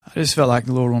I just felt like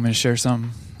the Lord wanted me to share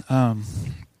something. I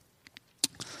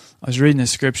was reading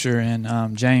this scripture in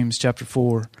James chapter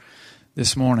 4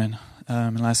 this morning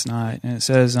and last night, and it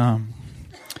says,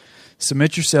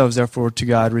 "Submit yourselves therefore to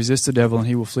God, resist the devil, and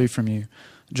he will flee from you.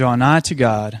 Draw nigh to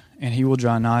God, and he will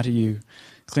draw nigh to you.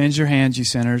 Cleanse your hands, you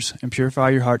sinners, and purify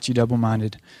your hearts, you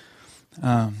double-minded."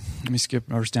 Let me skip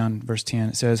verse down, verse 10.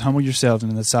 It says, "Humble yourselves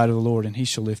in the sight of the Lord, and he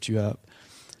shall lift you up."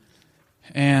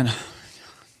 And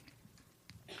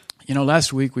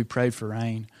last week we prayed for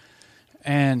rain,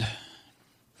 and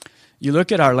you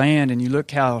look at our land and you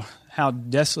look how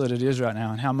desolate it is right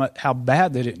now, and how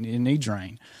bad that it needs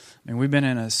rain. I mean, we've been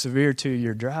in a severe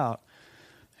 2-year drought,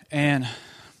 and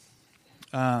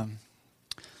the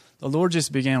Lord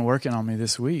just began working on me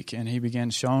this week, and He began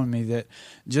showing me that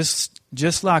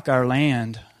just like our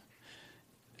land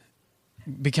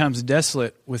becomes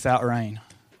desolate without rain,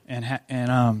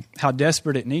 and how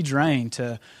desperate it needs rain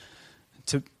to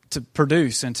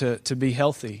produce and to be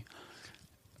healthy.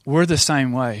 We're the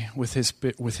same way with His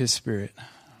Spirit.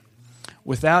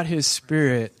 Without His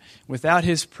Spirit, without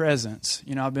His presence,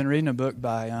 I've been reading a book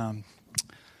by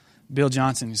Bill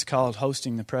Johnson. It's called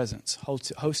 "Hosting the Presence,"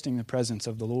 hosting the presence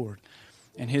of the Lord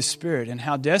and His Spirit, and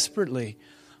how desperately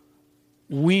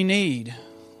we need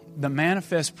the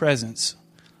manifest presence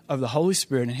of the Holy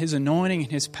Spirit and His anointing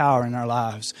and His power in our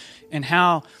lives, and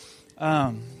how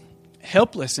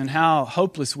helpless and how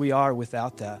hopeless we are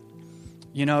without that.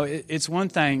 It's one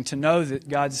thing to know that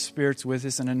God's Spirit's with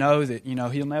us and to know that,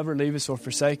 He'll never leave us or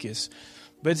forsake us.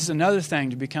 But it's another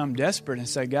thing to become desperate and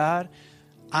say, "God,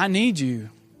 I need you.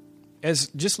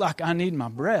 Just like I need my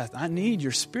breath, I need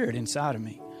your Spirit inside of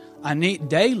me. I need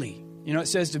daily." It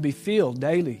says to be filled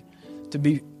daily.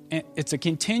 It's a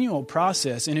continual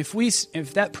process. And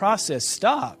if that process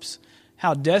stops,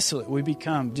 how desolate we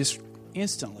become just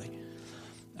instantly.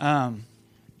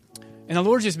 And the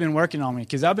Lord's just been working on me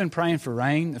because I've been praying for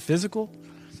rain, the physical.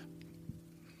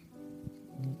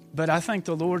 But I think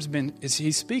the Lord's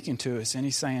He's speaking to us, and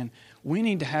He's saying we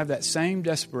need to have that same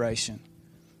desperation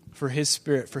for His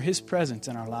Spirit, for His presence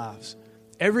in our lives.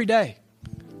 Every day.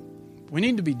 We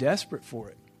need to be desperate for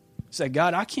it. Say,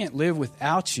 "God, I can't live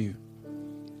without you.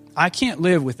 I can't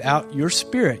live without your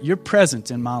Spirit, your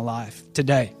presence in my life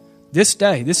today,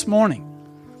 this morning."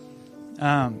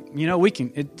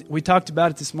 We talked about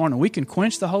it this morning. We can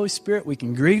quench the Holy Spirit. We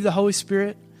can grieve the Holy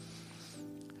Spirit.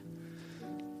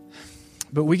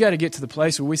 But we got to get to the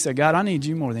place where we say, "God, I need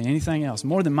you more than anything else.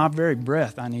 More than my very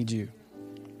breath, I need you."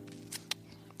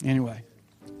 Anyway,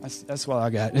 that's what I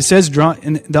got. It says,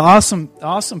 and the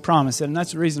awesome promise, and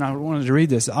that's the reason I wanted to read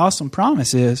this. The awesome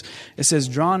promise is, it says,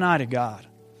 "Draw nigh to God,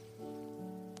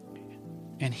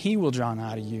 and He will draw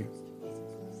nigh to you."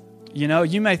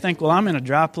 You may think, "Well, I'm in a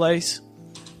dry place.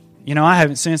 I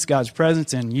haven't sensed God's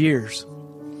presence in years."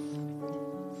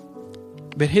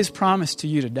 But His promise to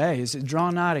you today is to draw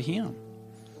nigh to Him.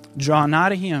 Draw nigh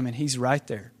to Him, and He's right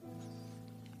there.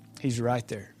 He's right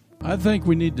there. I think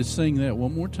we need to sing that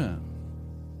one more time.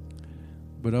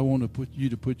 But I want to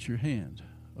put your hand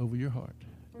over your heart,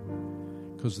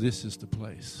 because this is the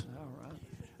place. All right.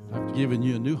 I've given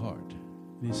you a new heart.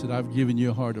 And He said, "I've given you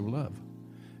a heart of love."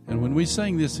 And when we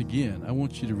sing this again, I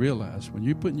want you to realize when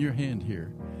you're putting your hand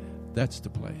here, that's the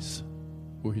place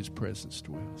where His presence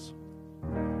dwells.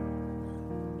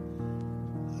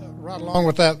 Right along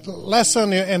with that, last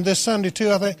Sunday and this Sunday too,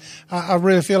 I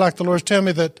really feel like the Lord's telling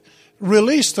me that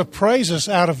release the praises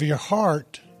out of your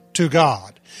heart to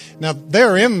God. Now,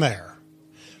 they're in there,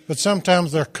 but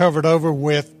sometimes they're covered over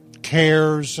with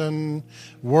cares and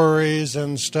worries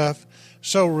and stuff.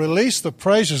 So release the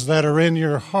praises that are in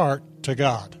your heart to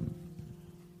God.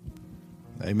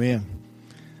 Amen.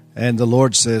 And the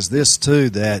Lord says this too,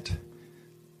 that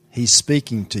He's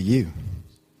speaking to you.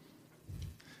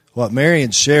 What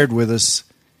Marion shared with us,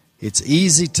 it's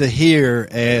easy to hear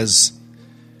as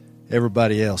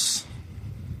everybody else.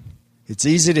 It's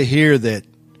easy to hear that,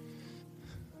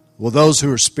 well, those who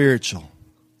are spiritual.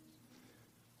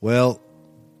 Well,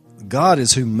 God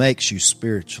is who makes you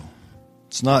spiritual.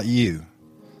 It's not you.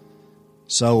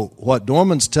 So what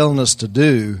Dorman's telling us to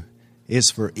do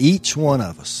is for each one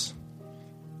of us,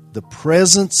 the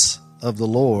presence of the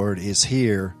Lord is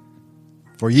here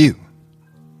for you.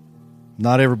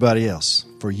 Not everybody else,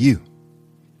 for you.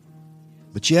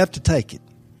 But you have to take it.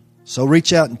 So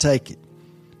reach out and take it.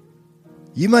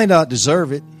 You may not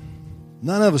deserve it.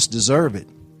 None of us deserve it.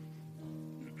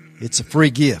 It's a free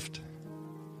gift.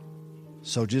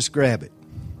 So just grab it.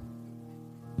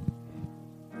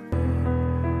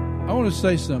 I want to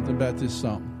say something about this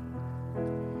song.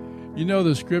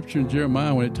 The scripture in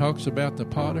Jeremiah, when it talks about the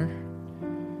potter,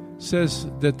 says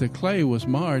that the clay was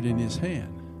marred in his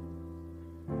hand.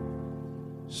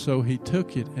 So he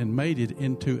took it and made it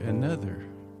into another.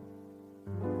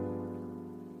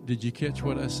 Did you catch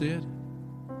what I said?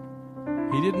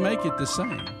 He didn't make it the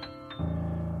same.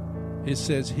 It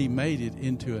says he made it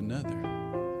into another.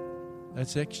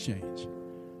 That's exchange.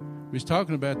 We was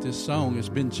talking about this song. It's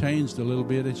been changed a little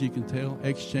bit, as you can tell,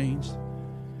 exchanged.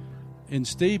 In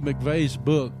Steve McVeigh's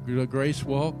book, The Grace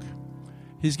Walk,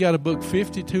 he's got a book,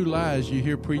 52 Lies You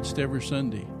Hear Preached Every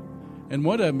Sunday. And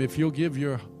one of them, if you'll give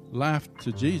your life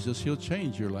to Jesus, he'll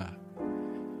change your life.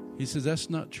 He says that's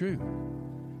not true.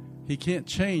 He can't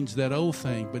change that old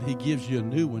thing, but he gives you a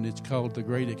new one. It's called the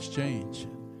Great Exchange.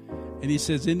 And he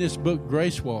says in this book,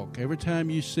 Grace Walk, every time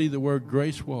you see the word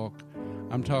Grace Walk,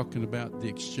 I'm talking about the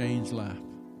exchange life.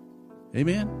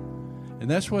 Amen? And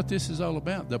that's what this is all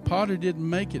about. The potter didn't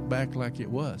make it back like it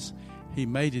was. He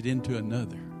made it into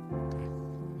another.